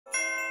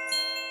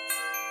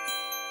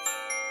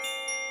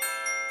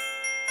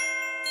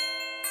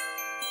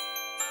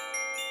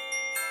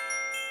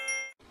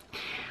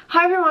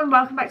Hi everyone,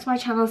 welcome back to my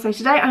channel. So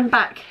today I'm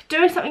back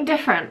doing something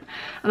different,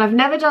 and I've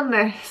never done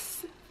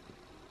this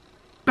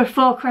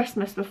before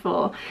Christmas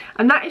before,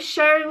 and that is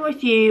sharing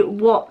with you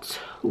what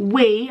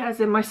we,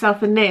 as in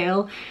myself and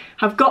Neil,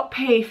 have got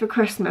P for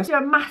Christmas. Do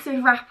a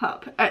massive wrap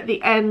up at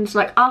the end,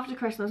 like after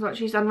Christmas, once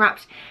she's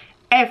unwrapped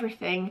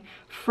everything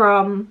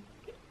from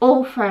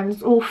all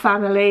friends, all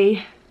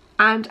family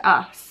and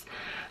us.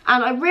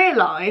 And I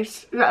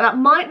realised that that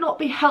might not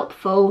be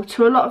helpful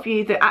to a lot of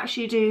you that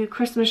actually do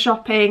Christmas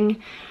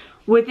shopping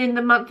within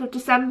the month of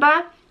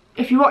December.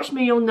 If you watch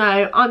me, you'll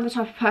know I'm the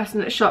type of person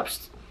that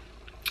shops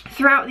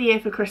throughout the year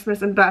for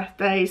Christmas and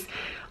birthdays.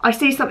 I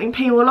see something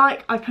people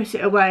like, I put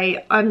it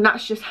away, and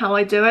that's just how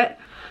I do it.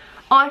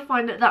 I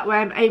find that way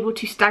I'm able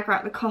to stagger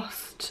out the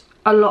cost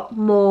a lot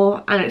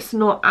more, and it's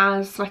not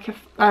as like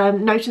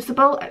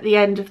noticeable at the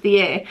end of the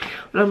year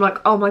when I'm like,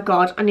 oh my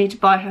god, I need to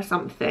buy her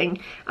something,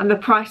 and the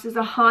prices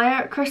are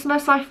higher at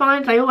Christmas. I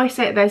find they always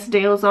say there's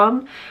deals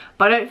on,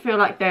 but I don't feel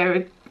like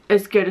they're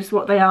as good as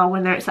what they are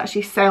when it's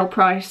actually sale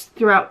price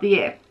throughout the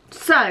year.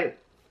 So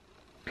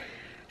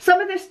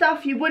some of this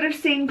stuff you would have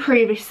seen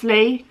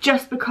previously,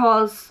 just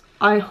because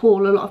I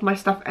haul a lot of my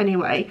stuff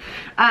anyway.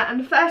 And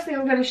the first thing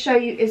I'm going to show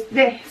you is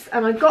this,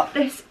 and I got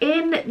this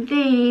in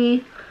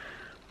the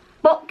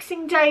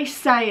Boxing Day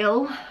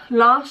sale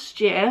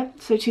last year,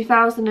 so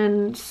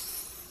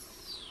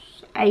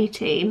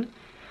 2018,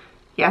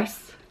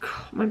 yes,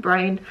 God, my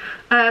brain,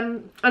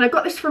 and I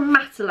got this from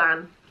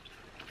Matalan.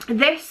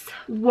 This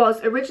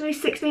was originally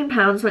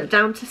 £16, went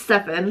down to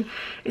 £7.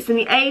 It's in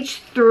the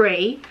age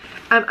 3,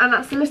 and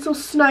that's a little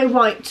Snow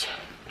White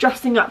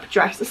dressing up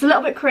dress. It's a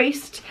little bit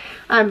creased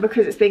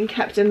because it's been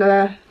kept in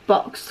the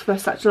box for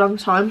such a long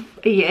time,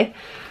 a year.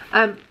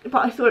 But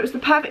I thought it was the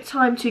perfect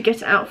time to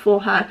get it out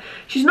for her.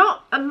 She's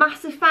not a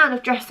massive fan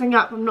of dressing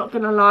up, I'm not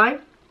going to lie.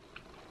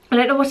 I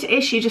don't know what it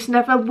is, she just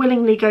never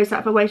willingly goes out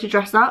of her way to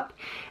dress up.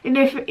 And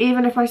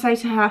even if I say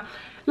to her,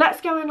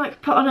 let's go and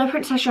like put on her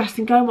princess dress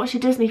and go and watch a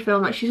Disney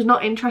film, like she's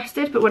not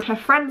interested. But when her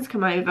friends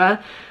come over,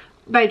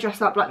 they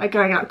dress up like they're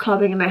going out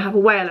clubbing and they have a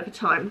whale of a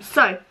time.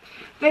 So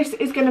this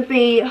is going to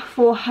be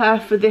for her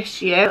for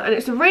this year, and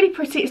it's a really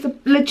pretty, it's a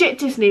legit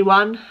Disney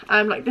one.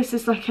 Like this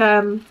is like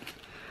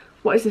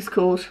what is this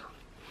called?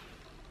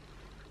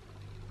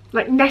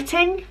 Like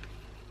netting,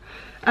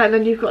 and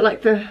then you've got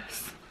like the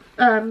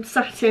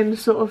satin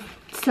sort of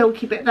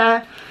silky bit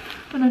there,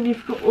 and then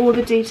you've got all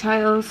the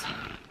details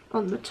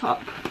on the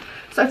top.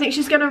 So I think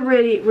she's going to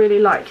really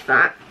like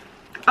that.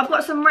 I've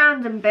got some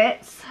random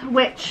bits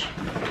which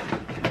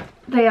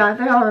they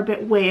are a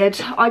bit weird.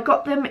 I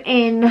got them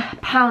in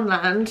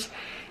Poundland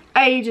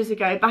ages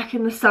ago, back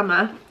in the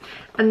summer,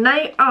 and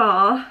they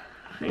are,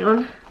 hang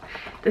on,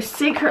 the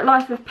Secret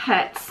Life of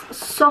Pets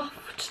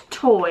soft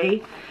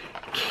toy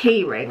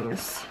key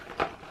rings,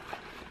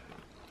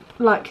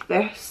 like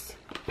this.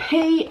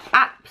 P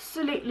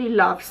absolutely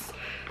loves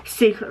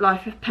Secret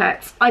Life of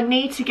Pets. I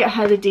need to get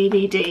her the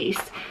DVDs,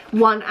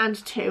 1 and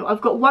 2.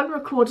 I've got 1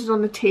 recorded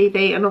on the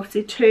TV, and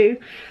obviously 2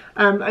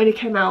 only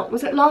came out,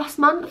 was it last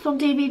month, on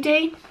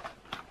DVD?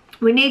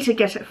 We need to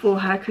get it for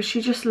her because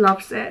she just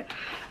loves it.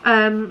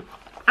 And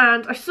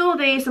I saw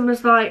these and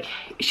was like,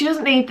 she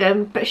doesn't need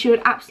them, but she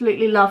would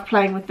absolutely love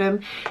playing with them.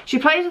 She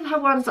plays with her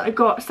ones that I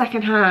got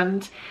second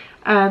hand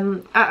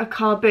at a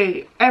car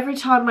boot. Every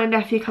time my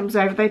nephew comes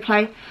over, they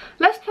play,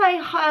 let's play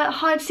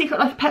hide Secret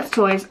Life of Pets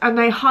toys, and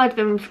they hide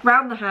them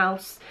around the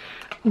house,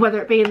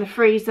 whether it be in the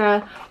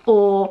freezer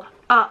or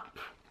up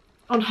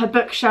on her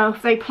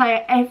bookshelf. They play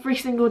it every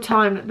single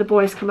time that the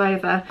boys come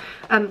over.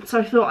 So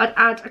I thought I'd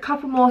add a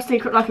couple more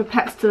Secret Life of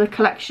Pets to the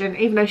collection,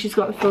 even though she's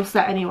got the full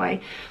set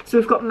anyway. So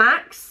we've got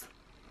Max.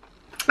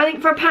 I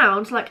think for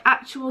 £1, like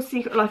actual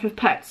Secret Life of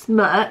Pets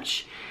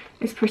merch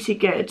is pretty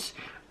good.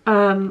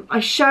 I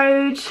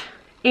showed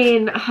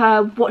in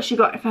her what she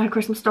got for her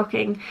Christmas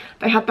stocking.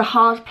 They had the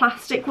hard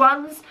plastic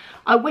ones.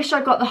 I wish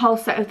I got the whole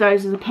set of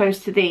those as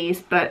opposed to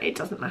these, but it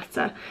doesn't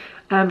matter.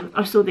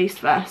 I saw these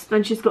first.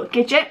 Then she's got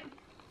Gidget,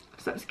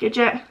 so that's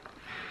Gidget.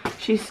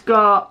 She's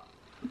got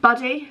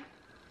Buddy.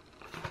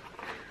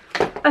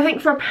 I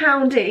think for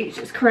 £1 each,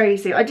 it's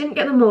crazy. I didn't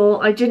get them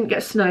all. I didn't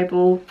get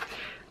Snowball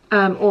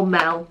or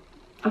Mel.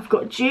 I've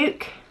got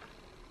Duke,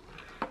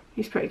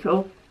 he's pretty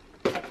cool.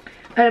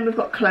 And then we've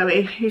got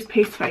Chloe, who's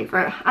P's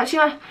favourite.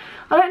 Actually,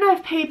 I don't know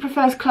if P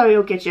prefers Chloe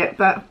or Gidget,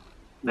 but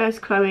there's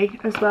Chloe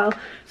as well.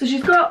 So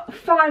she's got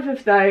 5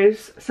 of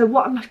those. So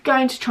what I'm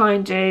going to try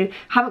and do,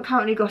 haven't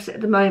currently got it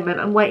at the moment,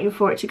 I'm waiting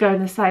for it to go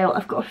in the sale.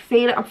 I've got a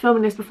feeling, I'm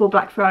filming this before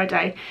Black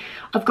Friday,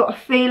 I've got a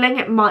feeling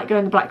it might go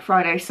in the Black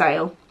Friday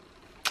sale.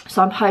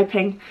 So I'm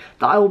hoping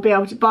that I will be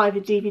able to buy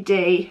the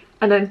DVD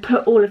and then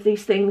put all of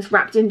these things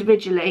wrapped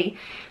individually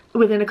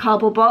within a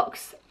cardboard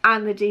box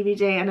and the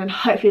DVD, and then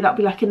hopefully that'll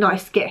be like a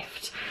nice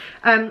gift.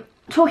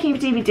 Talking of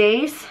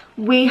DVDs,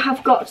 we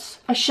have got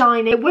a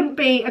shiny. It wouldn't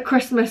be a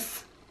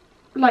Christmas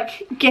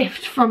like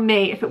gift from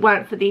me if it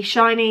weren't for these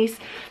shinies.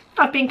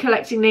 I've been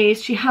collecting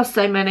these, she has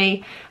so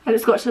many, and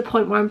it's got to the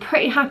point where I'm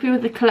pretty happy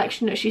with the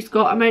collection that she's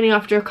got. I'm only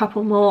after a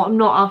couple more, I'm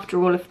not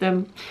after all of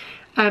them.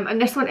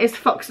 And this one is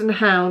Fox and the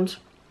Hound.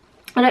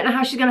 I don't know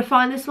how she's going to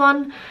find this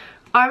one.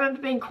 I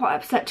remember being quite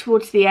upset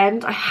towards the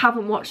end. I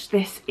haven't watched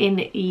this in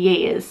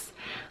years.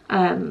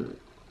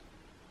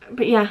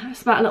 But yeah,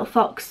 it's about a little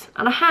fox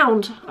and a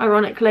hound,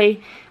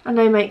 ironically, and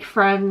they make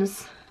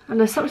friends. And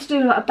there's something to do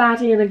with like a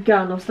baddie and a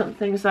gun or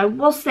something, so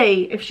we'll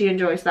see if she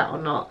enjoys that or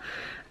not.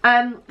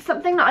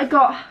 Something that I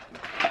got,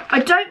 I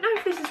don't know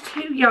if this is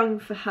too young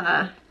for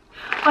her.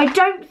 I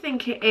don't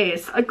think it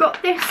is. I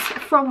got this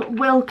from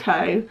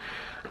Wilko.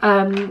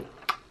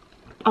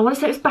 I want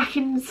to say it was back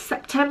in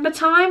September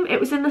time. It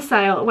was in the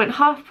sale. It went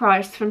half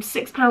price from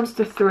 £6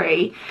 to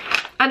 £3.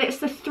 And it's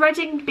the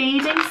threading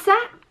beading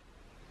set.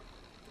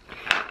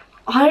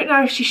 I don't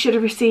know if she should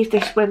have received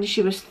this when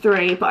she was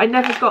 3, but I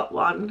never got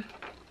one.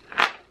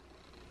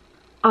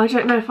 I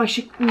don't know if I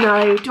should,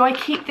 no. Do I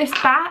keep this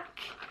back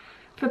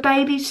for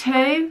baby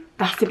too?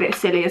 That's a bit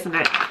silly, isn't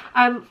it?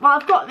 Well,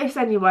 I've got this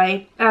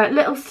anyway.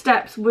 Little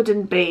Steps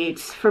wooden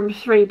beads from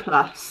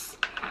 3+.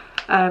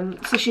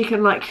 So she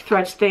can like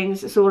thread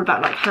things. It's all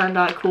about like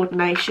hand-eye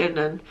coordination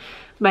and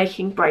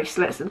making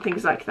bracelets and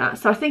things like that.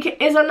 So I think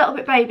it is a little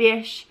bit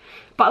babyish,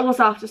 but I was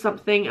after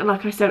something, and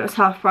like I said, it was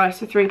half price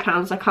for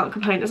 £3. I can't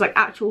complain. It's like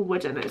actual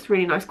wooden. It's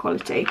really nice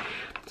quality.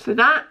 So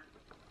that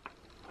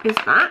is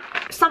that.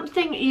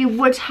 Something you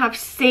would have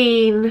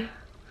seen.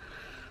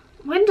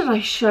 When did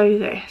I show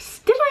this?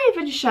 Did I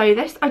even show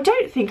this? I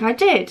don't think I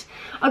did.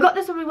 I got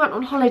this when we went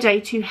on holiday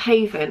to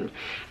Haven.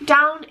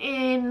 Down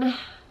in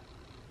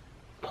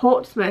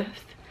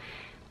Portsmouth,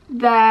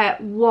 there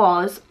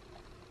was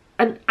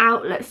an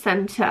outlet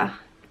centre.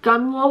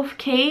 Gunwharf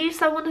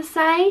Quays, I want to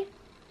say.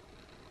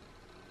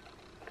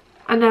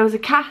 And there was a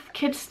Kath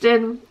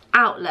Kidston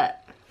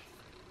outlet.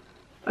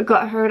 I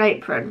got her an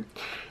apron.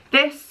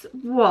 This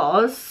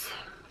was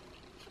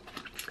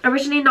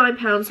originally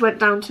 £9, went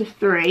down to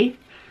 £3.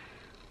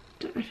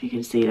 Don't know if you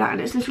can see that.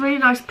 And it's this really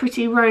nice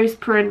pretty rose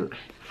print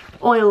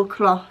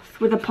oilcloth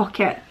with a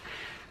pocket.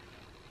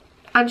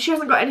 And she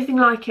hasn't got anything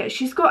like it.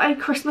 She's got a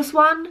Christmas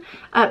one,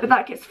 but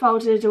that gets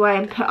folded away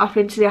and put up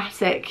into the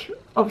attic,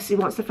 obviously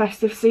once the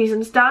festive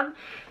season's done.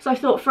 So I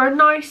thought for a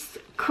nice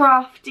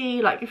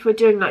crafty, like if we're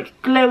doing like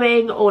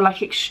gluing or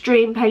like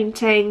extreme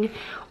painting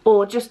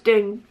or just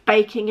doing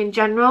baking in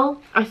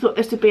general, I thought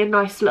this would be a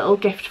nice little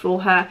gift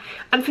for her.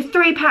 And for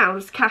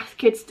 £3, Kath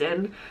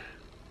Kidston,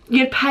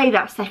 you'd pay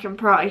that second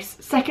price,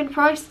 second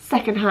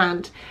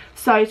hand.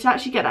 So to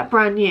actually get that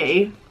brand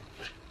new,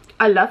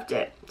 I loved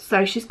it.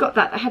 So she's got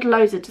that. They had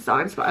loads of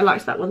designs, but I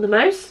liked that one the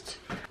most.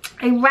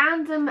 A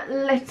random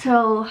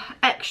little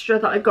extra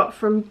that I got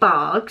from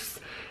Bargs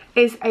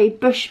is a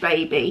Bush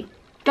Baby.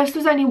 This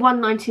was only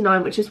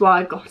 £1.99, which is why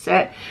I got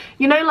it.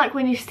 You know, like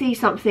when you see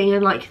something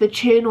and like the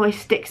tune always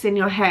sticks in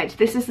your head.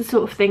 This is the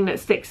sort of thing that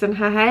sticks in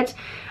her head.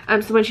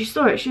 So when she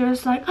saw it, she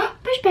was like, oh,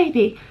 Bush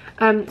Baby.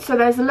 So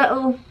there's a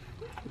little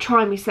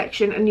try me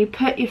section, and you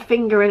put your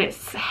finger in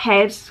its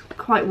head,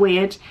 quite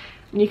weird.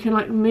 And you can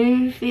like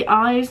move the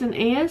eyes and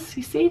ears.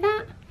 You see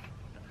that?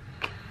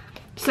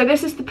 So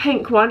this is the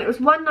pink one. It was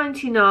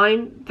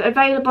 £1.99. The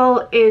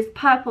available is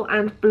purple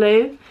and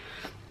blue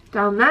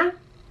down there.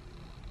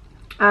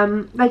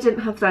 They didn't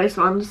have those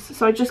ones,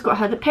 so I just got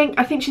her the pink.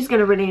 I think she's going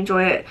to really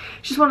enjoy it.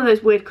 She's one of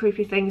those weird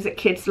creepy things that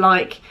kids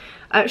like.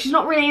 She's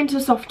not really into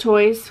soft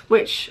toys,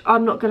 which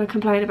I'm not going to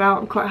complain about.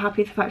 I'm quite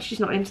happy with the fact she's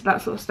not into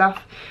that sort of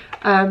stuff.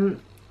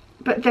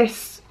 But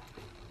this,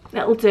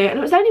 it'll do. And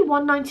it was only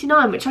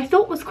 £1.99, which I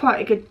thought was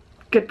quite a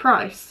good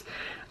price.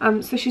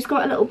 So she's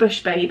got a little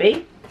Bush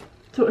Baby.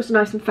 Thought it was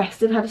nice and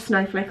festive, had a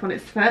snowflake on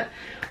its foot.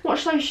 What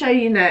should I show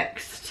you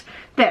next?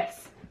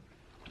 This.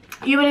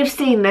 You would have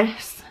seen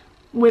this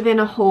within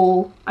a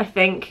haul, I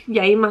think.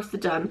 Yeah, you must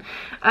have done.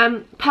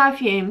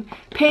 Perfume.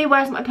 P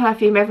wears my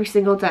perfume every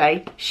single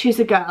day. She's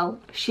a girl.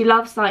 She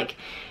loves like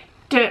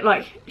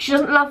she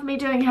doesn't love me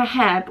doing her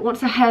hair, but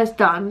once her hair's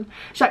done,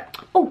 she's like,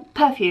 oh,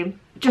 perfume.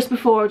 Just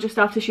before or just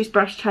after she's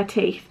brushed her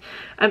teeth.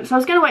 So I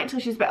was going to wait until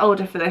she's a bit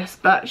older for this,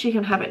 but she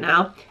can have it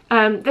now.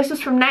 This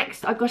was from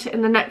Next. I got it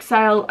in the Next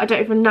sale. I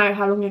don't even know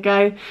how long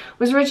ago. It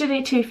was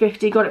originally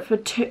 £2.50. Got it for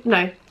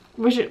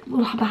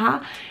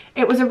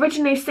it was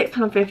originally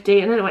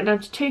 £6.50, and then it went down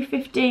to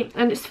 £2.50,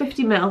 and it's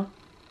 50ml.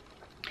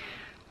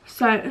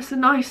 So it's a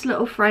nice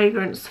little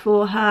fragrance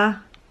for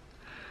her.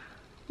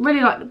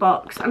 Really like the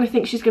box, and I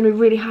think she's going to be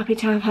really happy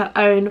to have her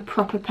own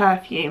proper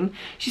perfume.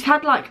 She's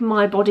had like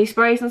my body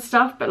sprays and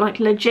stuff, but like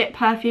legit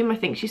perfume I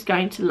think she's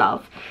going to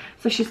love.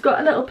 So she's got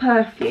a little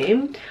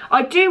perfume.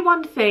 I do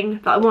one thing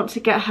that I want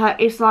to get her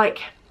is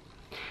like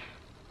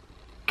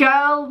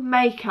girl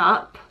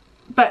makeup,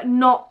 but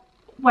not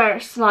where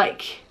it's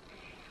like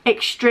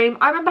extreme.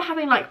 I remember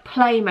having like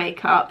play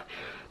makeup,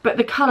 but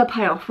the colour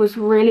payoff was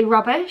really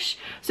rubbish.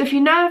 So if you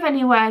know of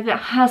anywhere that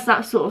has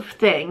that sort of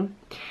thing,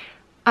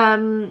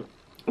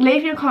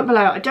 leave me a comment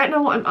below. I don't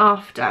know what I'm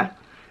after.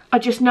 I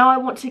just know I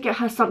want to get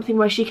her something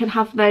where she can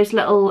have those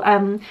little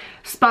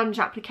sponge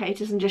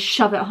applicators and just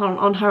shove it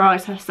on her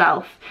eyes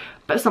herself.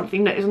 But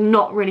something that is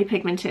not really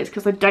pigmented,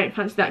 because I don't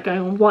fancy that going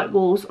on white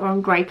walls or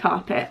on grey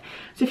carpet.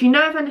 So if you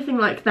know of anything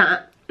like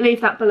that,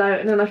 leave that below,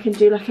 and then I can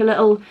do like a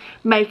little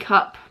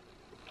makeup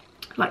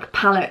like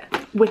palette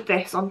with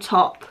this on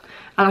top,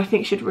 and I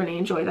think she'd really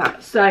enjoy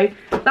that. So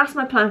that's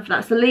my plan for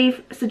that. So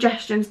leave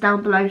suggestions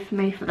down below for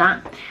me for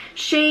that.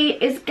 She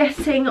is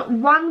getting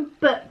 1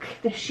 book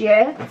this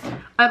year.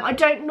 I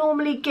don't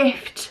normally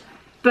gift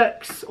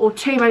books or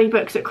too many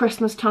books at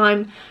Christmas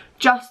time,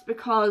 just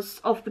because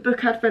of the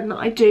book advent that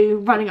I do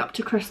running up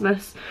to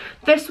Christmas.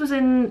 This was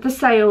in the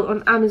sale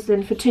on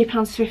Amazon for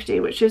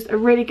 £2.50, which is a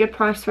really good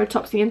price for a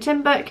Topsy and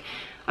Tim book.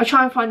 I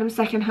try and find them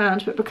second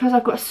hand, but because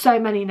I've got so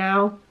many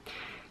now,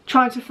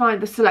 trying to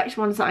find the select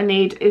ones that I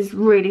need is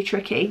really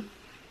tricky.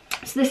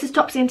 So this is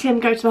Topsy and Tim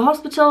Go to the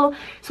Hospital.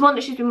 It's one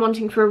that she's been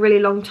wanting for a really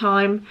long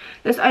time.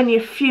 There's only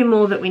a few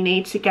more that we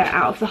need to get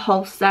out of the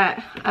whole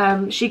set.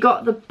 She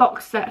got the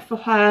box set for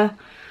her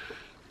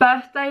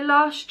birthday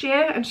last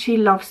year and she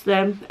loves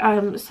them.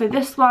 So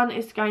this one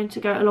is going to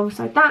go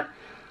alongside that.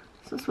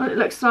 So that's what it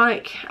looks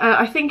like.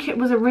 I think it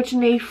was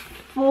originally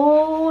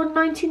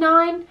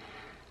 $4.99,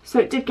 so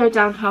it did go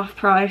down half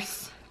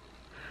price.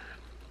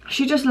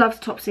 She just loves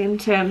Topsy and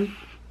Tim,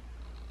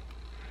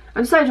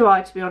 and so do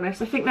I, to be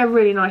honest. I think they're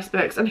really nice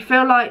books, and I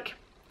feel like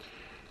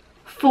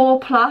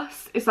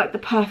 4+ is like the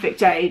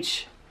perfect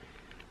age.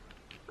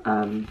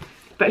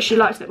 But she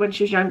liked it when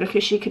she was younger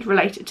because she could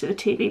relate it to the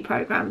TV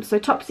programme. So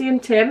Topsy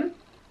and Tim,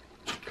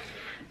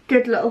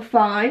 good little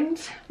find.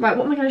 Right,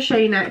 what am I going to show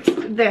you next?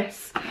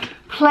 This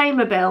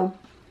Playmobil.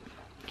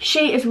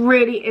 She is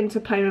really into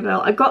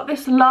Playmobil. I got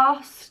this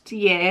last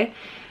year.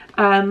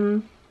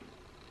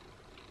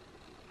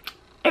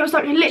 It was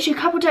like literally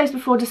a couple of days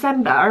before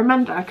December, I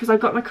remember, because I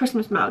got my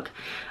Christmas mug.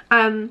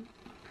 I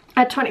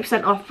had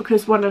 20% off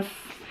because one of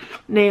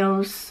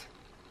Neil's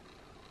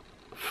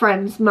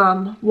friend's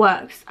mum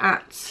works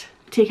at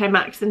TK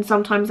Maxx, and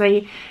sometimes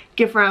they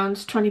give around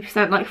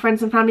 20% like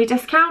friends and family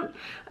discount.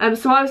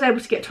 So I was able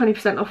to get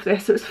 20% off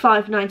this. It was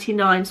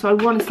 £5.99, so I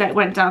want to say it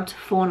went down to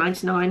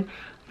 £4.99.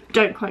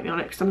 Don't quote me on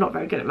it because I'm not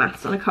very good at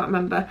maths and I can't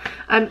remember.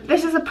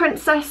 This is a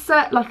princess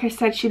set. Like I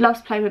said, she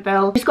loves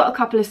Playmobil. She's got a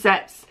couple of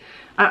sets,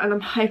 and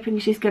I'm hoping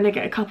she's going to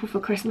get a couple for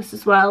Christmas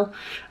as well,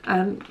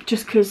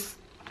 just because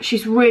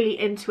she's really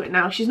into it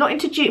now. She's not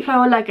into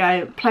Duplo or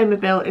Lego.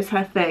 Playmobil is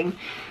her thing.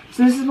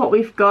 So this is what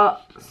we've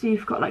got. So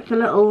you've got like the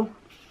little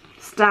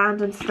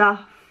stand and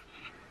stuff,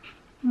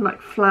 and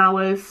like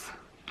flowers.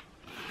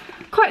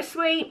 Quite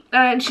sweet.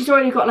 And she's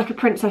already got like a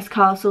princess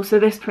castle, so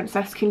this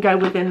princess can go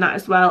within that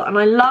as well. And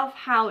I love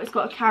how it's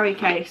got a carry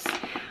case,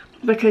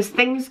 because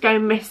things go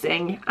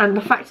missing, and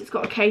the fact it's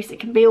got a case, it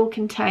can be all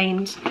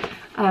contained.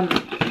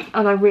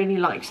 And I really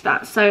liked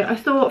that. So I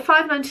thought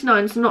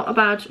 £5.99 is not a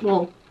bad,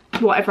 well,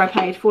 whatever I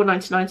paid,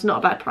 £4.99 is not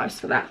a bad price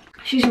for that.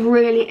 She's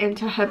really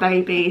into her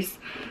babies,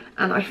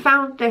 and I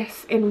found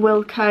this in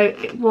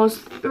Wilko. It was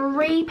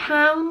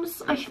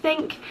 £3, I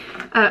think,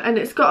 and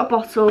it's got a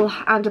bottle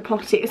and a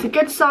potty. It's a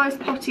good sized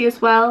potty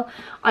as well.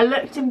 I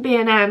looked in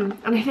B&M and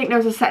I think there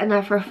was a set in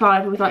there for a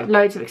 £5 with like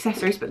loads of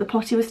accessories, but the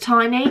potty was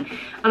tiny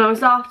and I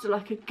was after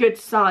like a good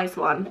size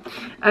one.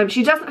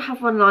 She doesn't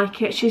have one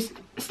like it. She's,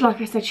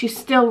 like I said, she's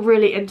still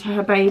really into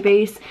her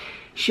babies.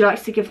 She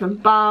likes to give them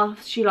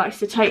baths, she likes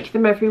to take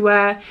them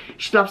everywhere,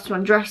 she loves to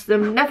undress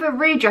them, never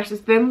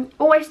redresses them,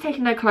 always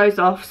taking their clothes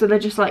off so they're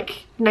just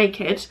like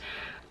naked,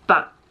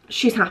 but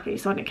she's happy,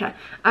 so I don't care.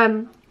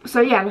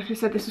 So yeah, like I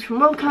said, this is from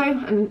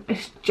Wilko and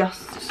it's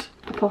just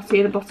a potty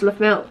and a bottle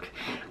of milk.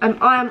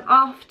 I am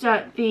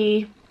after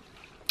the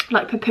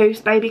like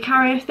Papoose baby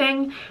carrier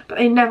thing, but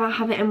they never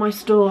have it in my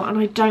store and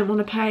I don't want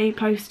to pay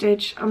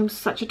postage. I'm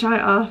such a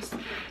tight ass,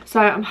 so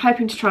I'm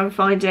hoping to try and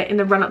find it in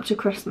the run up to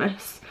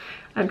Christmas,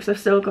 because I've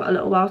still got a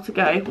little while to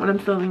go when I'm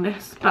filming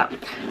this. But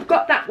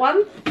got that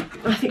one.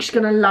 I think she's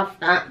gonna love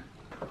that.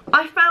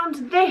 I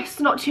found this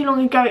not too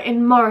long ago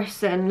in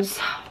Morrison's.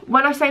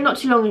 When I say not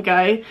too long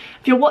ago,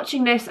 if you're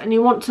watching this and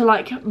you want to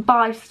like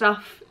buy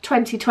stuff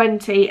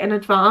 2020 in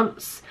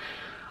advance,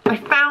 I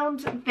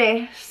found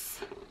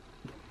this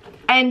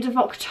end of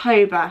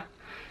October.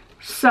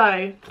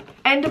 So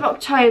end of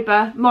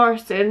October,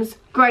 Morrison's,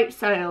 great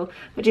sale.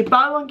 They do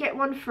buy one get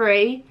one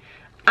free,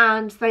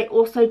 and they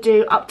also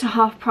do up to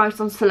half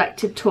price on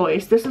selected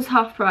toys. This was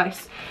half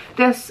price.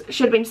 This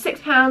should have been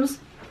 £6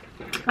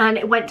 and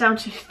it went down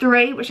to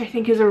 £3, which I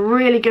think is a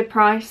really good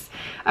price.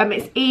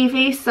 It's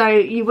Evie, so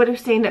you would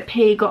have seen that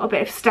P got a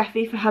bit of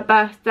Steffi for her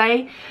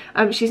birthday.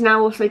 She's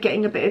now also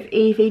getting a bit of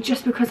Evie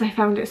just because I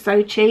found it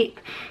so cheap.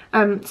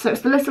 So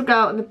it's the little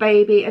girl and the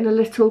baby in a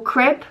little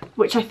crib,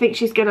 which I think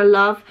she's gonna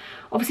love.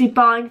 Obviously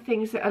buying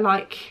things that are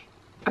like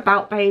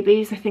about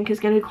babies I think is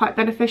going to be quite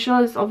beneficial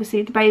as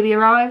obviously the baby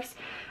arrives.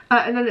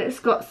 And then it's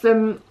got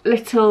some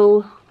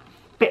little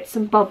bits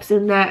and bobs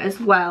in there as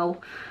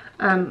well.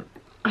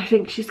 I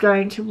think she's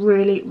going to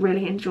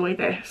really enjoy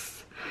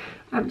this.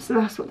 So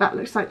that's what that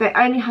looks like. They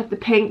only had the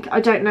pink. I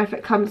don't know if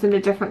it comes in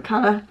a different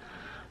colour,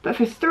 but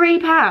for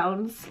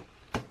 £3,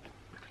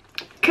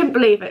 couldn't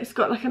believe it. It's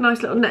got like a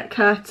nice little neck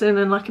curtain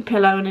and like a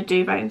pillow and a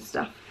duvet and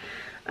stuff.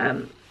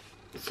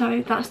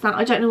 So that's that.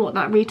 I don't know what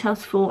that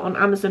retails for on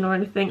Amazon or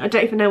anything. I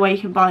don't even know where you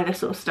can buy this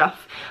sort of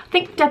stuff. I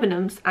think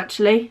Debenhams,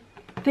 actually.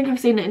 I think I've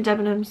seen it in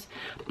Debenhams.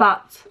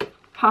 But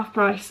half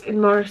price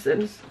in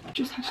Morrison's.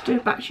 Just had to do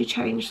a battery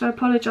change, so I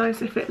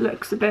apologise if it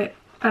looks a bit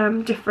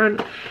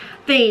different.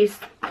 These,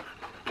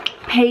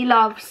 P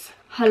loves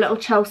her little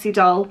Chelsea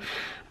doll.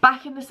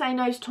 Back in the Say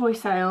No's toy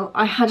sale,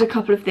 I had a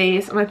couple of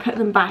these and I put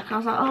them back. I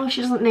was like, oh,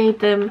 she doesn't need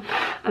them.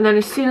 And then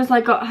as soon as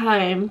I got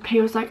home,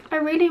 P was like, I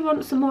really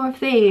want some more of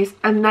these.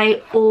 And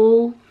they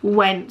all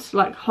went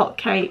like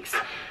hotcakes.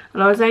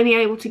 And I was only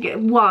able to get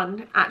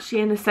one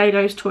actually in the Say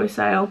No's toy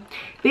sale.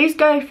 These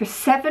go for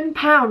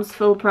 £7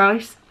 full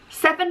price.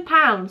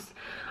 £7.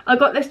 I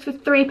got this for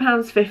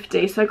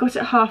 £3.50, so I got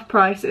it half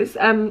price. It's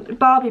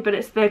Barbie, but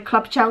it's the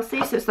Club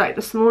Chelsea, so it's like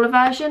the smaller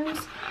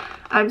versions.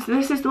 So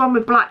this is the one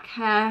with black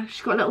hair.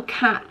 She's got a little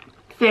cat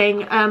thing.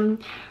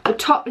 The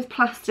top is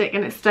plastic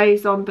and it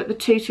stays on, but the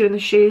tutu and the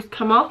shoes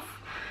come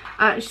off.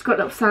 She's got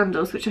little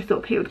sandals, which I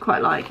thought P would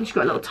quite like, and she's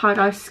got a little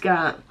tie-dye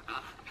skirt.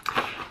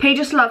 P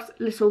just loves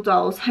little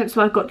dolls, hence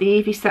why I've got the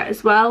Evie set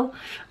as well.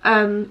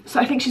 So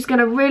I think she's going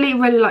to really,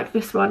 really like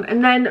this one.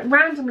 And then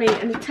randomly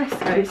in a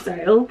Tesco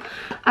sale,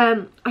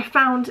 I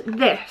found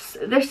this.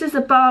 This is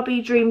a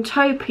Barbie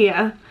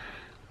Dreamtopia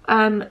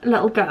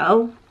little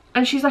girl,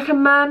 and she's like a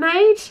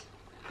mermaid.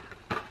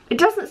 It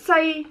doesn't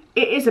say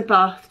it is a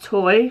bath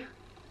toy,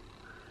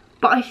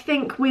 but I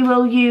think we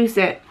will use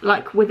it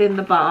like within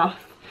the bath.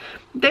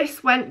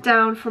 This went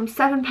down from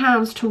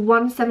 £7 to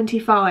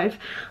 £1.75.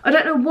 I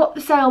don't know what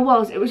the sale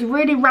was. It was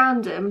really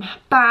random.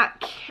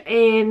 Back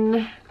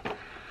in,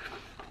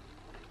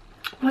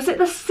 was it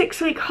the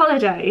 6-week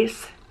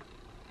holidays?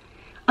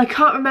 I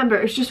can't remember.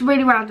 It was just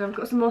really random. I've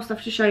got some more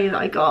stuff to show you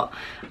that I got.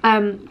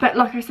 But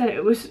like I said,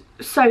 it was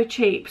so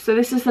cheap. So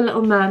this is the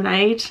Little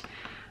Mermaid.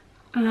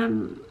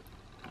 And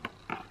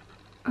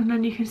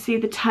then you can see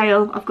the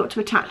tail. I've got to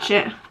attach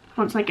it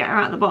once I get her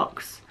out of the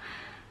box.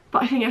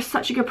 But I think it's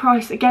such a good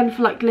price, again,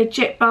 for like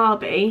legit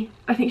Barbie.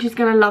 I think she's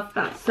going to love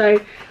that. So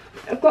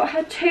I've got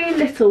her 2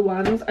 little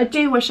ones. I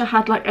do wish I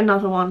had like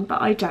another one,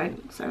 but I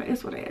don't. So it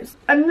is what it is.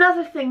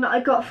 Another thing that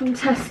I got from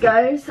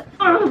Tesco's,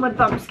 oh, my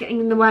bum's getting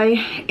in the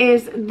way,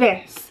 is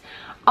this.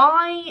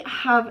 I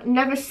have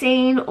never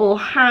seen or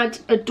had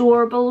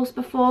Adorables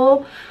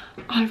before.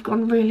 I've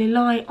gone really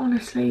light,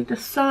 honestly. The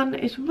sun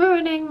is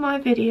ruining my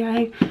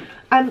video.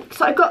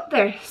 So I got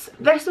this.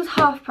 This was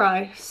half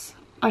price,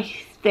 I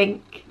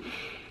think.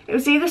 It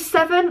was either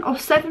 £7 or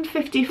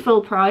 £7.50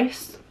 full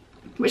price,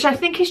 which I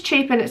think is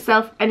cheap in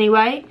itself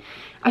anyway.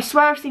 I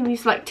swear I've seen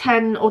these like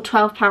 £10 or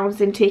 £12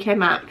 in TK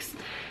Maxx.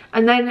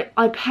 And then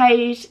I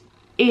paid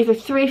either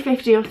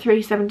 £3.50 or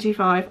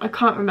 £3.75. I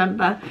can't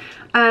remember.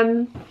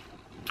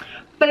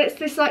 But it's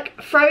this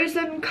like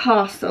Frozen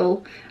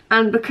castle.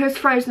 And because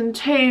Frozen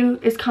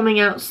 2 is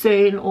coming out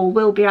soon, or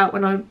will be out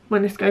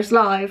when this goes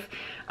live,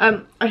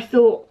 I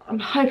thought, I'm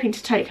hoping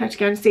to take her to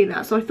go and see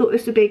that. So I thought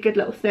this would be a good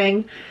little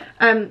thing.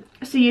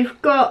 So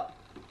you've got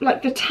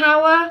like the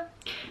tower,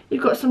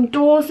 you've got some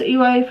doors that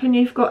you open,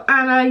 you've got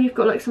Anna, you've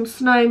got like some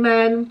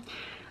snowmen,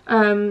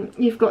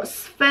 you've got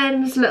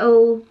Sven's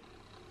little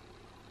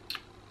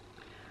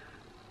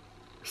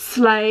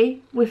sleigh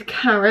with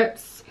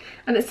carrots,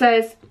 and it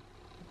says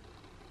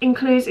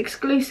includes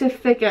exclusive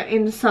figure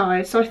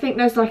inside. So I think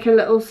there's like a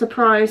little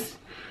surprise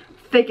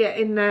figure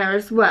in there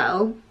as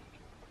well,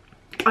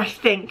 I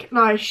think, and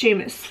I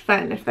assume it's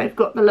Sven if they've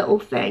got the little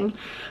thing.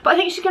 But I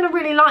think she's going to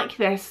really like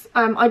this.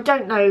 I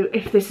don't know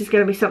if this is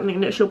going to be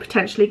something that she'll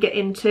potentially get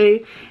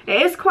into.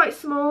 It is quite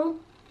small.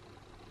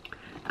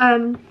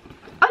 I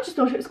just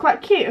thought it was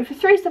quite cute, and for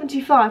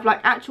 £3.75,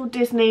 like actual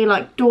Disney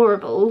like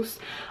Doorables,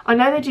 I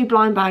know they do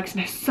blind bags and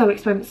they're so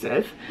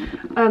expensive.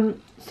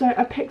 So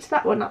I picked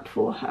that one up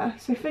for her.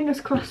 So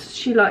fingers crossed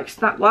she likes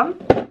that one.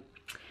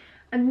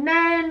 And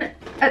then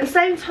at the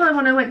same time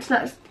when I went to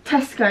that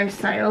Tesco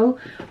sale,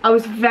 I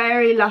was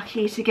very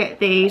lucky to get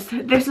these.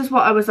 This is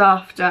what I was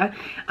after,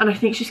 and I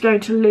think she's going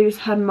to lose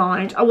her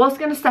mind. I was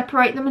going to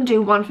separate them and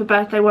do one for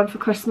birthday, one for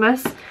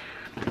Christmas,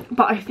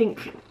 but I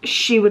think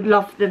she would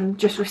love them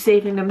just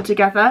receiving them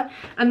together.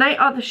 And they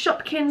are the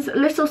Shopkins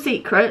Little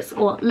Secrets,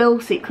 or Lil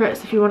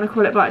Secrets if you want to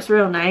call it by its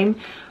real name.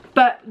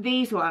 But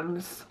these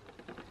ones,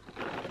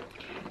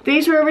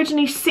 these were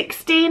originally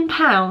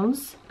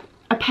 £16.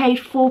 I paid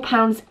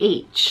 £4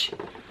 each.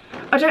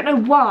 I don't know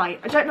why.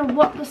 I don't know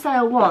what the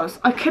sale was.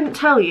 I couldn't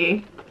tell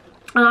you.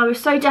 And I was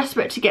so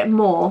desperate to get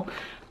more,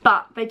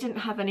 but they didn't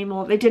have any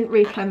more. They didn't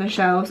replenish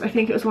the shelves. I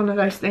think it was one of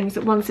those things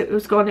that once it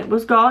was gone, it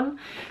was gone.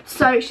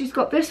 So she's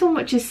got this one,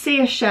 which is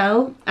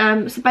Seashell.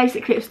 So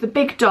basically it's the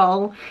big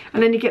doll,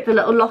 and then you get the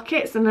little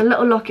lockets, and the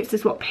little lockets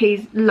is what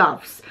P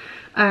loves.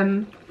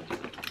 So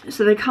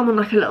they come on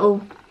like a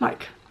little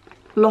like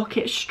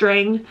locket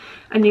string,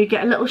 and you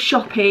get a little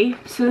shoppy.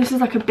 So this is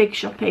like a big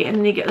shoppy, and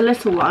then you get the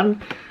little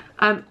one,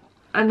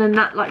 and then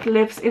that like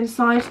lives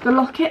inside the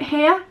locket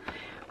here.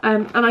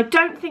 And I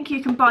don't think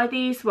you can buy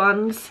these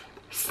ones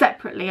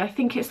separately. I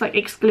think it's like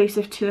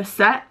exclusive to the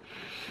set,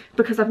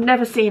 because I've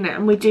never seen it,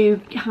 and we do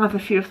have a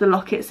few of the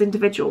lockets,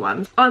 individual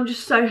ones. I'm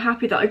just so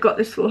happy that I got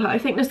this for her. I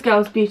think this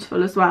girl's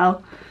beautiful as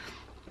well.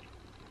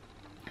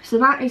 So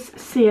that is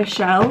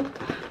Seashell,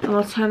 and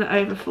I'll turn it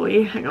over for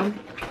you, hang on.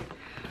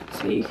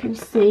 so you can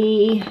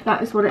see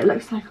that is what it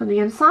looks like on the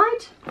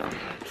inside.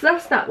 So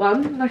that's that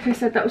one. Like I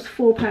said, that was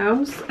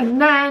 £4.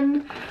 And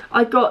then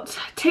I got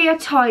Tia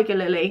Tiger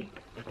Lily.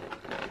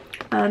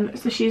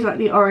 So she's like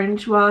the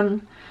orange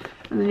one.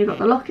 And then you've got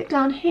the locket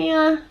down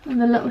here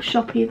and the little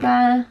shoppy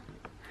there.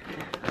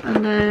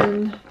 And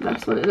then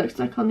that's what it looks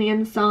like on the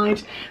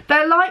inside.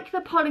 They're like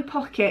the Polly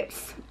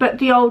Pockets, but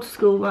the old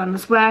school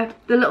ones, where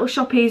the little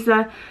shoppies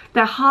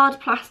they're hard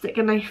plastic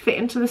and they fit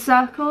into the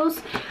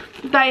circles.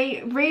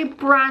 They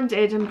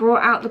rebranded and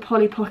brought out the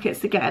Polly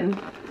Pockets again,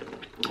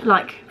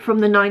 like from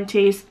the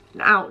 90s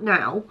out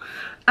now.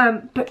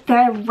 But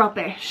they're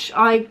rubbish.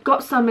 I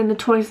got some in the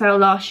toy sale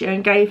last year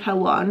and gave her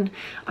one,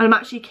 and I'm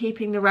actually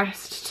keeping the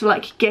rest to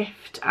like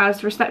gift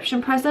as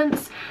reception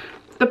presents.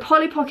 The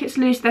Polly Pockets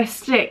lose their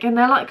stick and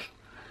they're like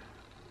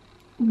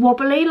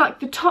wobbly,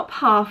 like the top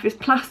half is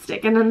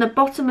plastic and then the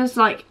bottom is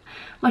like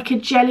a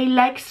jelly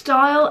leg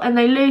style, and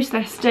they lose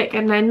their stick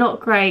and they're not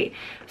great.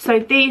 So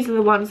these are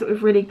the ones that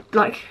we've really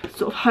like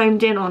sort of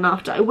homed in on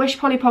after. I wish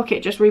Polly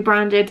Pocket just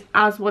rebranded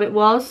as what it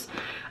was,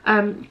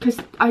 because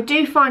I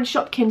do find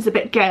Shopkins a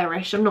bit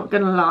garish, I'm not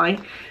gonna lie.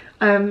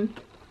 I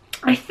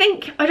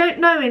don't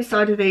know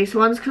inside of these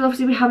ones because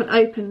obviously we haven't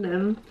opened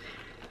them.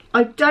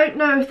 I don't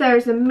know if there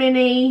is a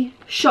mini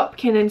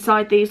Shopkin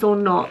inside these or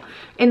not.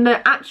 In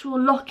the actual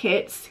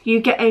lockets, you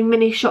get a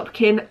mini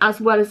Shopkin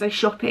as well as a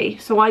shoppy,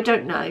 so I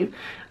don't know.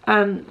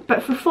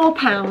 But for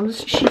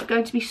 £4, she's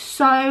going to be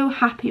so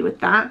happy with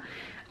that.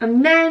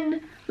 And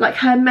then, like,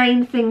 her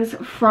main things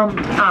from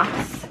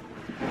us.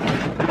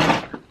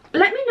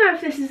 Let me know if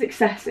this is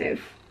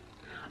excessive.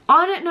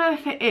 I don't know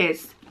if it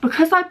is.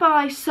 Because I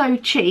buy so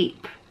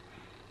cheap,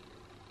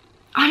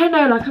 I don't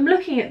know, like I'm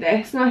looking at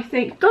this and I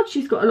think, God,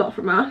 she's got a lot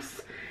from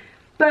us.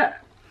 But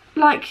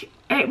like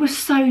it was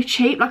so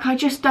cheap, like I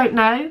just don't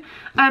know.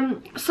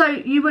 So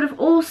you would have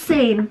all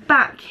seen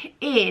back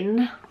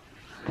in,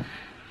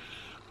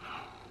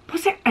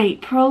 was it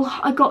April?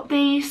 I got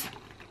these.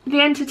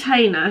 The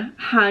Entertainer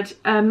had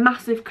a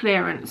massive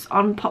clearance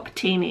on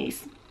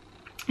Pop-Teenies.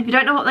 If you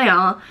don't know what they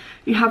are,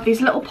 you have these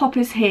little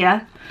poppers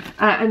here,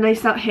 and they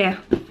sell here.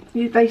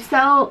 They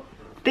sell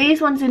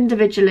these ones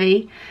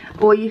individually,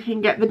 or you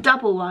can get the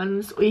double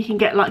ones, or you can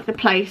get like the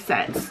play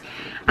sets.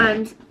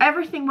 And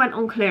everything went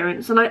on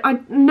clearance, and I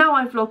know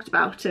I vlogged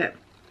about it.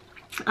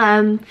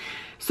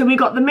 So we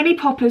got the mini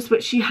poppers,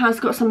 which she has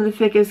got some of the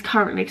figures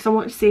currently because I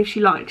wanted to see if she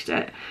liked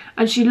it,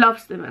 and she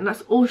loves them, and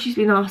that's all she's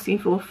been asking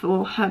for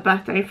her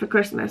birthday and for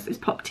Christmas is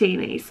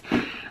Pop-Teenies.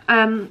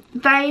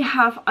 They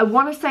have, I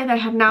want to say they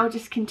have now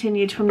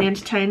discontinued from the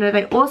Entertainer.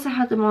 They also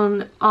had them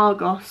on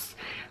Argos.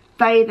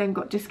 They then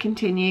got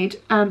discontinued,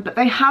 but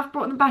they have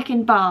brought them back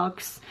in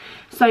bags,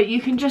 so you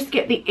can just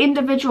get the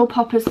individual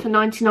poppers for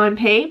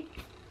 99p,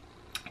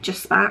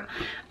 just that,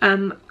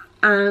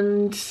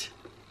 and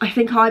I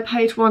think I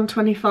paid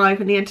 £1.25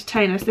 in the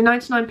Entertainer, so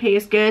 99p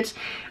is good.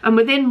 And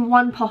within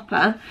one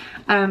popper,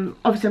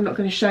 obviously I'm not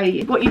going to show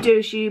you, what you do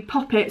is you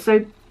pop it,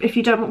 so if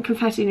you don't want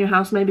confetti in your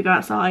house, maybe go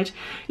outside,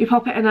 you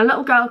pop it and a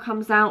little girl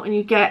comes out and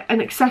you get an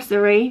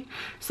accessory,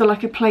 so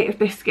like a plate of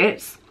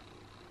biscuits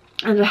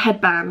and a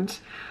headband.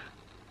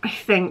 I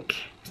think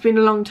it's been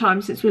a long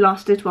time since we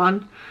last did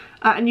one,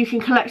 and you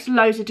can collect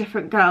loads of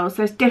different girls.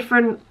 There's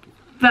different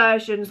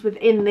versions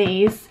within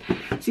these,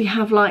 so you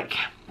have like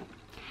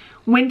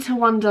Winter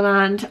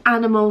Wonderland,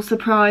 Animal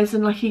Surprise,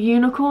 and like a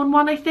unicorn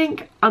one, I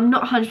think. I'm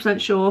not 100%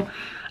 sure.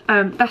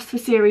 That's for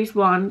series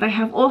 1. They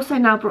have also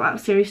now brought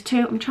out series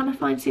 2. I'm trying to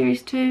find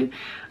series 2.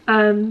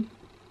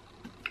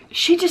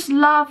 She just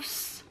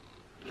loves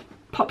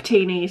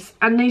Pop-Teenies,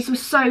 and these were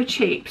so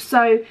cheap.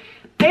 So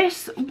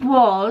this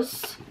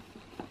was,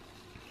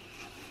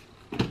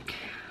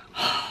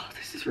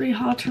 this is really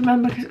hard to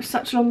remember because it was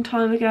such a long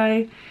time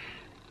ago.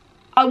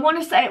 I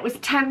want to say it was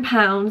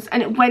 £10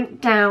 and it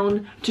went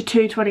down to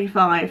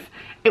 £2.25.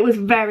 It was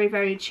very,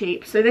 very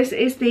cheap. So this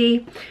is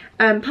the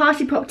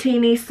Party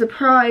Pop-Teenies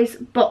Surprise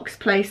Box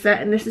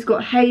Playset, and this has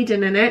got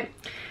Hayden in it.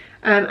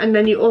 And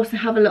then you also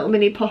have a little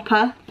mini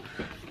popper.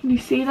 Can you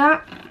see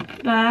that?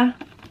 There.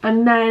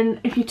 And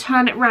then if you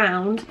turn it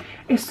round,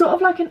 it's sort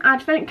of like an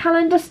advent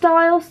calendar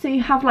style. So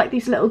you have like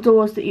these little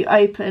doors that you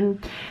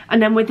open,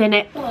 and then within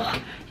it,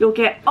 you'll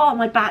get, oh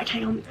my back,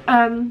 hang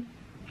on.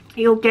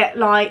 You'll get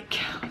like,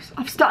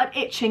 I've started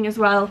itching as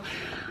well,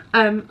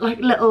 like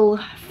little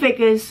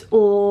figures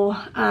or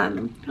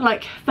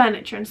like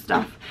furniture and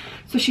stuff.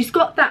 So she's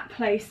got that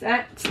play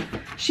set.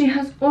 She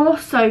has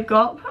also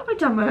got, what have I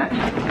done with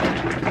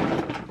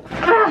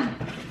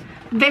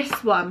it?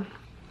 This one.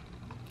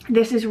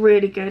 This is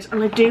really good,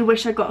 and I do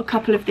wish I got a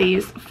couple of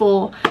these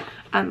for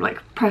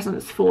like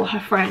presents for her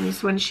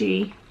friends when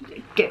she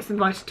gets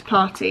invited to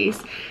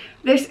parties.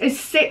 This is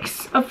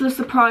 6 of the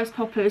surprise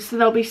poppers, so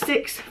there'll be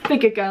 6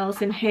 figure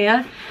girls in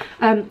here.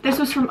 This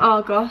was from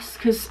Argos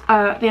because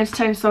the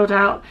Entertainer sold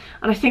out,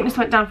 and I think this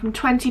went down from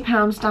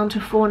 £20 down to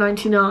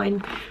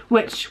 £4.99,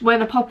 which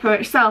when a popper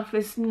itself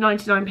is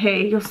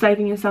 99p, you're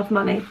saving yourself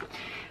money.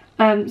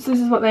 So this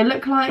is what they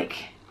look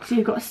like. So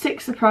you've got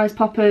 6 surprise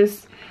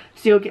poppers,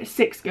 so you'll get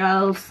 6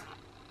 girls.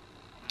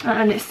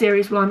 and it's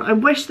series 1. I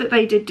wish that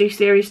they did do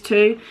series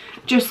 2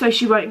 just so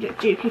she won't get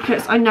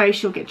duplicates. I know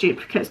she'll get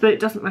duplicates, but it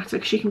doesn't matter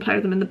because she can play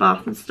with them in the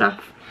bath and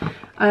stuff.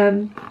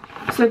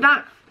 So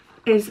that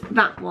is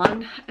that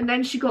one. And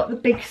then she got the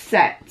big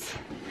set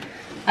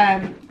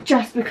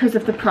just because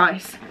of the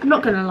price. I'm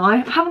not gonna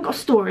lie, I haven't got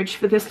storage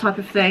for this type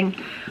of thing,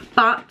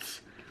 but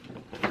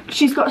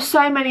she's got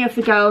so many of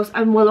the girls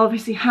and will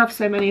obviously have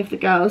so many of the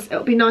girls.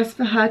 It'll be nice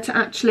for her to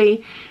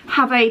actually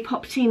have a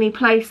Pop-Teeny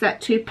play set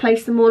to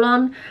place them all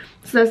on.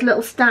 So there's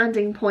little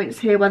standing points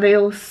here where they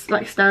all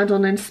like stand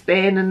on and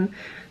spin, and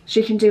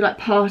she can do like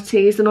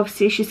parties, and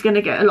obviously she's going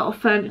to get a lot of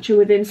furniture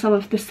within some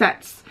of the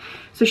sets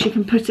so she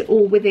can put it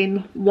all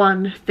within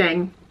one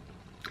thing.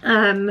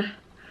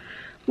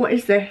 What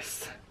is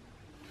this?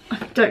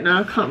 I don't know,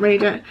 I can't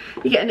read it.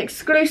 You get an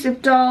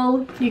exclusive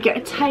doll, you get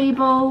a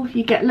table,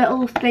 you get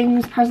little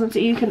things, presents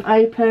that you can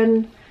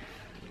open.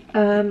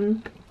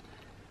 I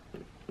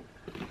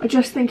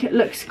just think it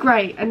looks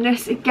great, and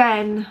this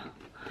again,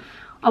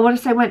 I want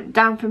to say went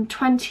down from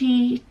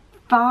 $25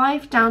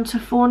 down to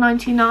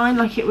 $4.99.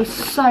 Like, it was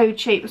so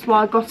cheap, that's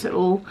why I got it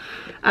all.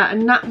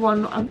 And that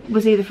one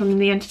was either from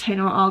the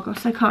Entertainer or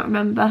Argos, I can't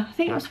remember. I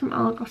think it was from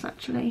Argos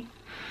actually.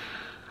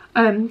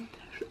 And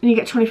you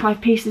get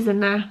 25 pieces in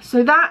there.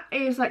 So that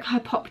is like her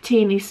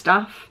Pop-Teeny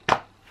stuff.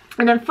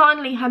 And then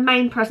finally her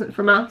main present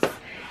from us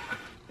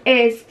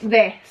is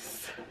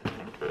this.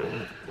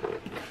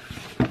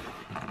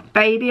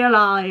 Baby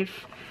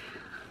Alive.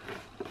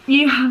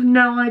 You have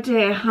no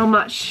idea how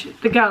much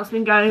the girl's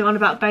been going on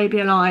about Baby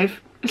Alive.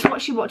 It's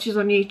what she watches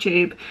on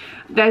YouTube.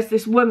 There's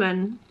this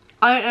woman,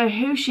 I don't know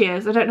who she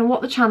is, I don't know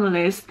what the channel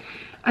is,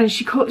 and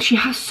she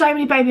has so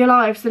many Baby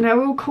Alives, and they're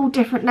all called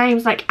different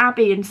names, like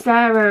Abby and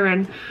Sarah,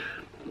 and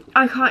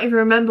I can't even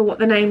remember what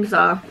the names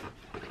are.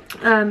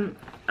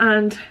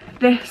 And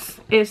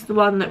this is the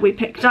one that we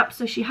picked up.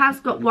 So she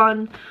has got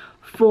one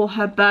for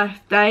her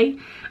birthday.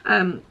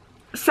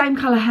 Same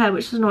colour hair,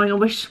 which is annoying. I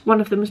wish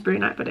one of them was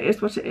brunette, but it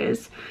is what it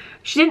is.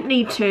 She didn't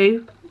need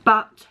to,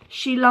 but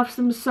she loves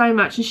them so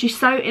much, and she's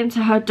so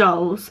into her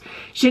dolls.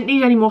 She didn't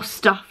need any more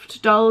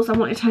stuffed dolls. I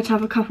wanted her to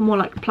have a couple more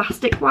like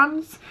plastic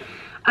ones.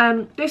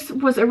 This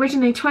was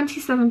originally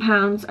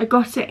 £27. I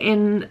got it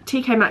in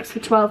TK Maxx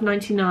for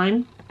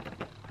 £12.99.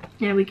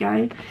 There we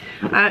go.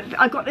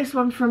 I got this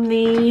one from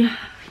the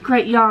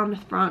Great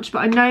Yarmouth branch, but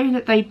I know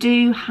that they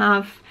do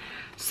have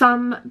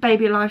some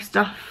Baby Alive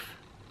stuff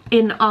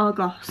in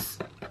Argos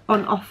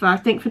on offer, I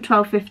think for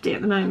 £12.50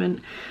 at the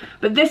moment.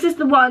 But this is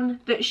the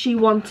one that she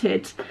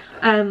wanted,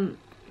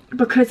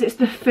 because it's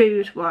the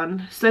food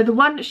one. So the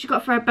one that she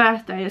got for her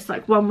birthday is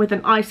like one with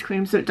an ice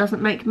cream so it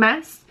doesn't make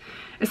mess.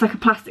 It's like a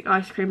plastic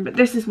ice cream, but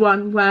this is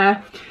one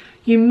where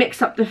you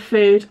mix up the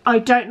food. I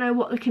don't know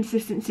what the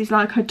consistency's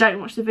like, I don't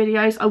watch the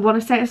videos. I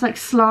want to say it's like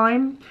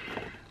slime.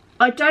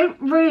 I don't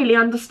really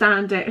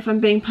understand it, if I'm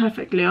being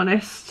perfectly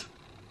honest.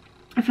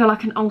 I feel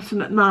like an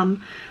ultimate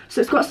mum.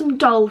 So it's got some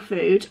doll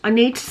food. I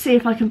need to see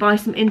if I can buy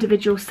some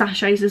individual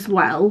sachets as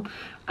well.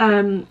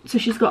 So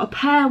she's got a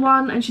pear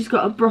one and she's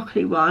got a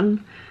broccoli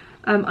one.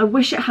 I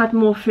wish it had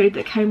more food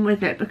that came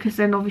with it, because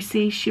then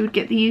obviously she would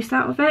get the use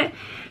out of it.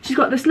 She's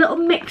got this little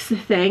mixer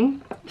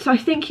thing. So I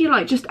think you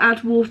like just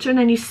add water and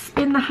then you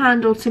spin the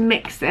handle to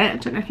mix it. I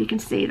don't know if you can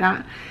see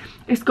that.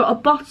 It's got a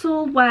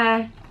bottle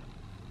where...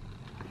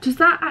 Does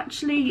that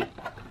actually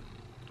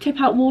tip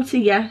out water?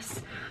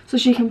 Yes. So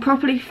she can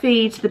properly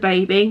feed the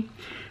baby.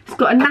 It's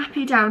got a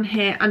nappy down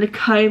here and a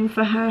comb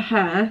for her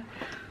hair.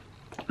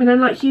 And then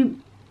like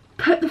you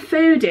put the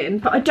food in,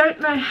 but I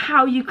don't know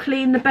how you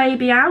clean the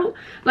baby out.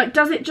 Like,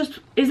 does it just,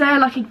 is there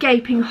like a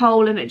gaping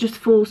hole and it just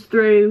falls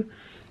through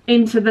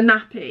into the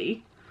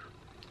nappy?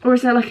 Or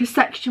is there like a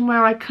section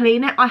where I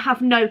clean it? I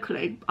have no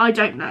clue. I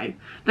don't know.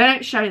 They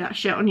don't show that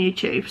shit on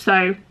YouTube,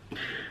 so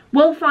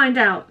we'll find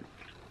out.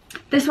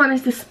 This one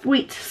is the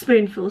Sweet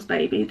Spoonfuls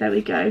baby. There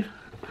we go.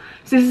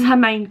 So this is her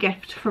main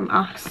gift from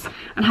us,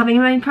 and having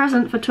a main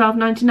present for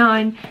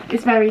 £12.99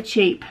 is very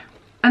cheap.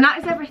 And that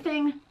is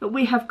everything that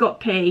we have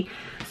got P.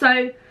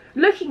 So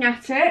looking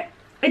at it,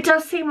 it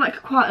does seem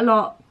like quite a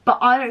lot, but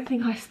I don't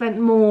think I spent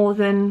more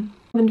than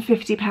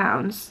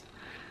 £50,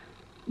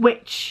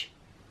 which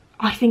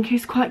I think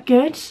is quite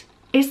good.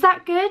 Is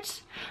that good?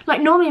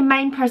 Like, normally a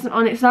main present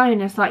on its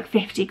own is like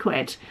 50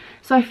 quid.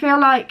 So I feel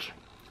like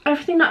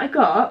everything that I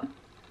got,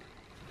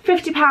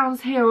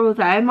 £50 here or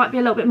there, might be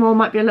a little bit more,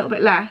 might be a little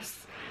bit less,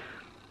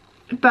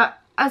 but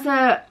as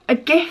a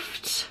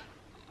gift,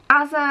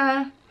 as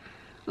a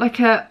like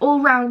a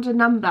all-rounder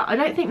number, I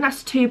don't think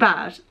that's too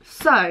bad.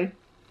 So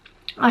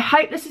I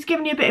hope this has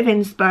given you a bit of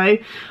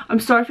inspo. I'm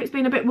sorry if it's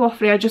been a bit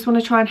waffly. I just want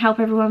to try and help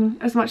everyone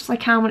as much as I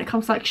can when it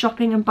comes to like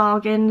shopping and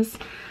bargains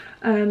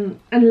and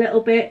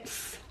little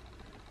bits.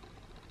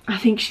 I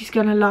think she's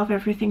gonna love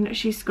everything that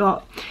she's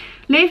got.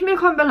 Leave me a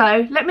comment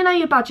below, let me know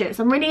your budgets.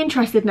 I'm really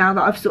interested now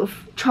that I've sort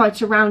of tried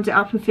to round it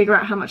up and figure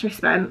out how much I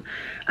spent.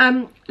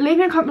 Leave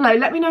me a comment below,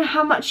 let me know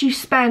how much you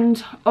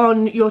spend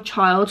on your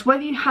child,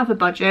 whether you have a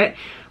budget,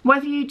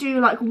 whether you do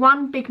like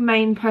one big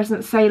main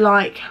present, say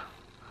like,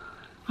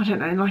 I don't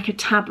know, like a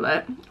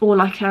tablet, or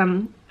like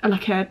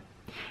a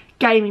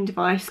gaming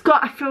device. God,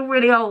 I feel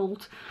really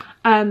old.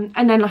 And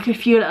then like a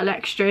few little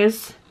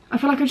extras. I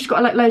feel like I've just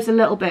got like loads of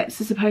little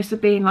bits as opposed to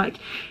being like,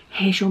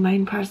 here's your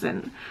main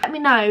present. Let me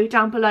know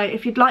down below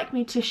if you'd like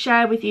me to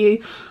share with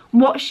you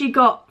what she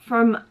got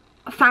from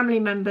family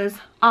members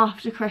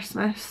after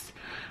Christmas.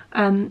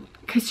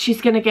 Because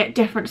she's going to get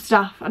different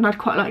stuff and I'd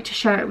quite like to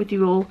share it with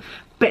you all.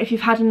 But if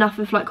you've had enough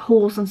of like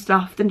hauls and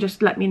stuff, then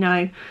just let me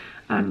know.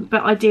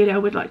 But ideally I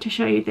would like to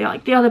show you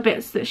the other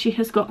bits that she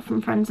has got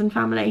from friends and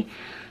family.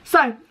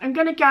 So I'm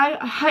going to go.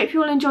 I hope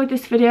you all enjoyed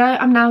this video.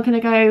 I'm now going to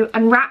go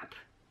and wrap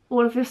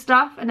all of this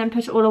stuff and then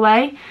put it all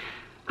away.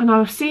 And I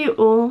will see you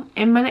all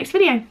in my next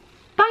video.